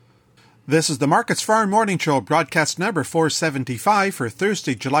This is the Markets Farm Morning Show, broadcast number 475 for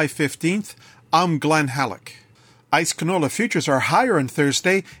Thursday, July 15th. I'm Glenn Halleck. ICE canola futures are higher on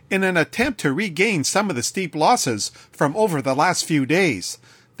Thursday in an attempt to regain some of the steep losses from over the last few days.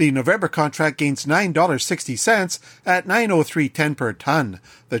 The November contract gains $9.60 at $903.10 per ton.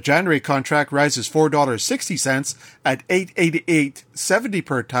 The January contract rises $4.60 at $888.70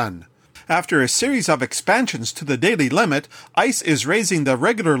 per ton. After a series of expansions to the daily limit, ICE is raising the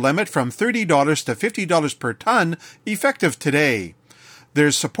regular limit from $30 to $50 per ton, effective today.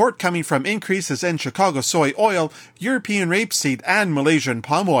 There's support coming from increases in Chicago soy oil, European rapeseed, and Malaysian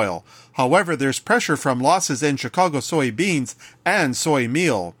palm oil. However, there's pressure from losses in Chicago soybeans and soy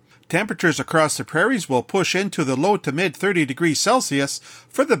meal. Temperatures across the prairies will push into the low to mid 30 degrees Celsius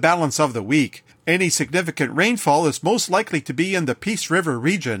for the balance of the week. Any significant rainfall is most likely to be in the Peace River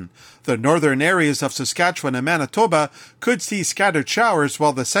region. The northern areas of Saskatchewan and Manitoba could see scattered showers,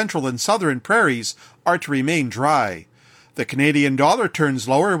 while the central and southern prairies are to remain dry. The Canadian dollar turns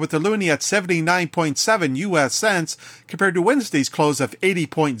lower, with the loonie at 79.7 U.S. cents compared to Wednesday's close of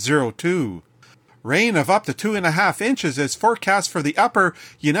 80.02. Rain of up to 2.5 inches is forecast for the upper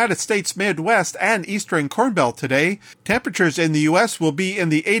United States Midwest and Eastern Corn Belt today. Temperatures in the U.S. will be in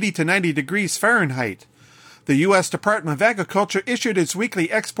the 80 to 90 degrees Fahrenheit. The U.S. Department of Agriculture issued its weekly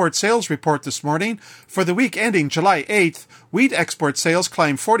export sales report this morning. For the week ending July 8th, wheat export sales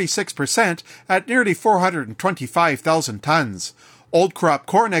climbed 46% at nearly 425,000 tons. Old crop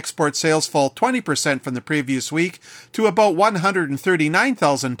corn export sales fall 20% from the previous week to about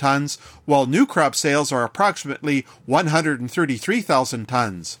 139,000 tons, while new crop sales are approximately 133,000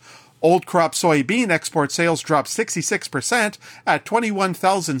 tons. Old crop soybean export sales dropped 66% at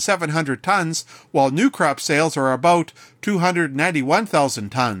 21,700 tons, while new crop sales are about 291,000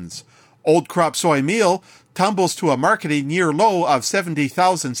 tons. Old crop soy meal tumbles to a marketing year low of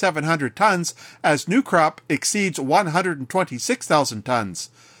 70,700 tons as new crop exceeds 126,000 tons.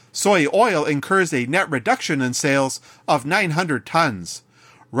 Soy oil incurs a net reduction in sales of 900 tons.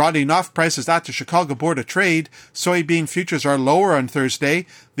 Rounding off prices at the Chicago Board of Trade, soybean futures are lower on Thursday.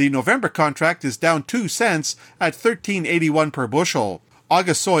 The November contract is down 2 cents at $13.81 per bushel.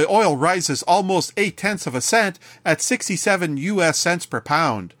 August soy oil rises almost 0.8 of a cent at 67 U.S. cents per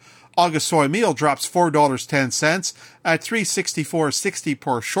pound. August soy meal drops $4.10 at $364.60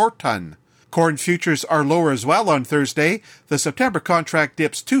 per short ton. Corn futures are lower as well on Thursday. The September contract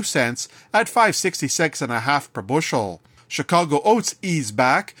dips 2 cents at $566.50 per bushel. Chicago oats ease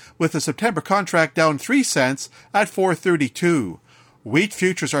back, with the September contract down 3 cents at $4.32. Wheat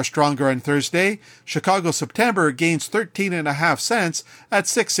futures are stronger on Thursday. Chicago September gains 13.5 cents at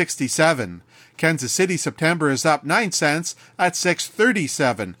 $6.67. Kansas City September is up 9 cents at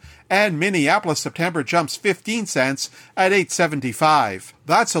 $6.37. And Minneapolis September jumps 15 cents at $8.75.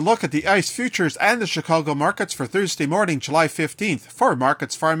 That's a look at the ICE futures and the Chicago markets for Thursday morning, July 15th. For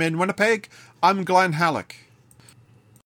Markets Farm in Winnipeg, I'm Glenn Halleck.